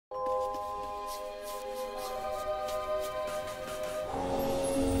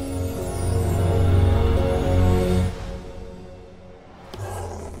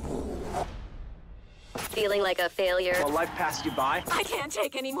Feeling like a failure. While life passed you by? I can't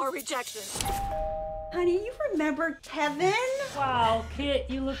take any more rejection. Honey, you remember Kevin? Wow, Kit,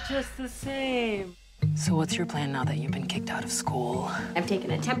 you look just the same. So what's your plan now that you've been kicked out of school? I've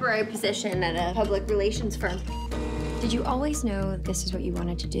taken a temporary position at a public relations firm. Did you always know this is what you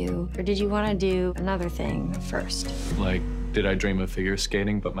wanted to do? Or did you want to do another thing first? Like, did I dream of figure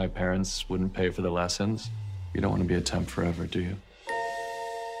skating, but my parents wouldn't pay for the lessons? You don't want to be a temp forever, do you?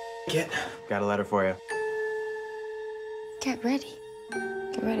 Kit, got a letter for you. Get ready.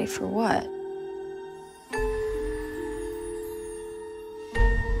 Get ready for what?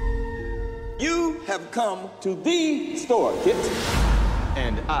 You have come to the store, Kit.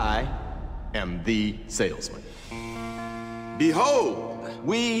 And I am the salesman. Behold,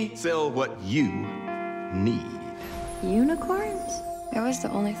 we sell what you need. Unicorns? That was the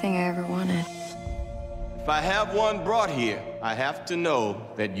only thing I ever wanted. If I have one brought here, I have to know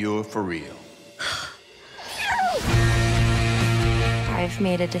that you're for real. I've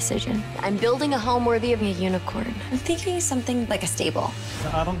made a decision. I'm building a home worthy of a unicorn. I'm thinking something like a stable.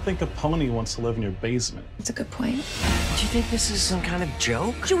 I don't think a pony wants to live in your basement. That's a good point. Do you think this is some kind of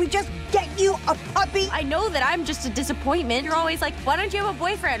joke? Should we just get you a puppy? I know that I'm just a disappointment. You're always like, why don't you have a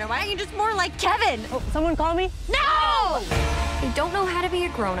boyfriend? Or why aren't you just more like Kevin? Oh, someone call me? No! I don't know how to be a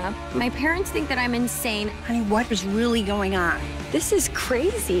grown-up. My parents think that I'm insane. Honey, what is really going on? This is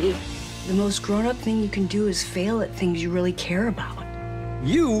crazy. The most grown-up thing you can do is fail at things you really care about.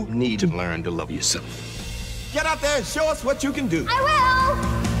 You need to learn to love yourself. Get out there and show us what you can do. I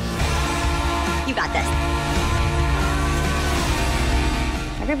will! You got this.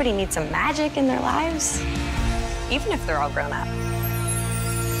 Everybody needs some magic in their lives, even if they're all grown up.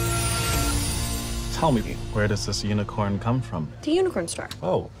 Tell me, where does this unicorn come from? The unicorn store.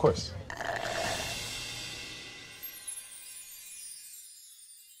 Oh, of course.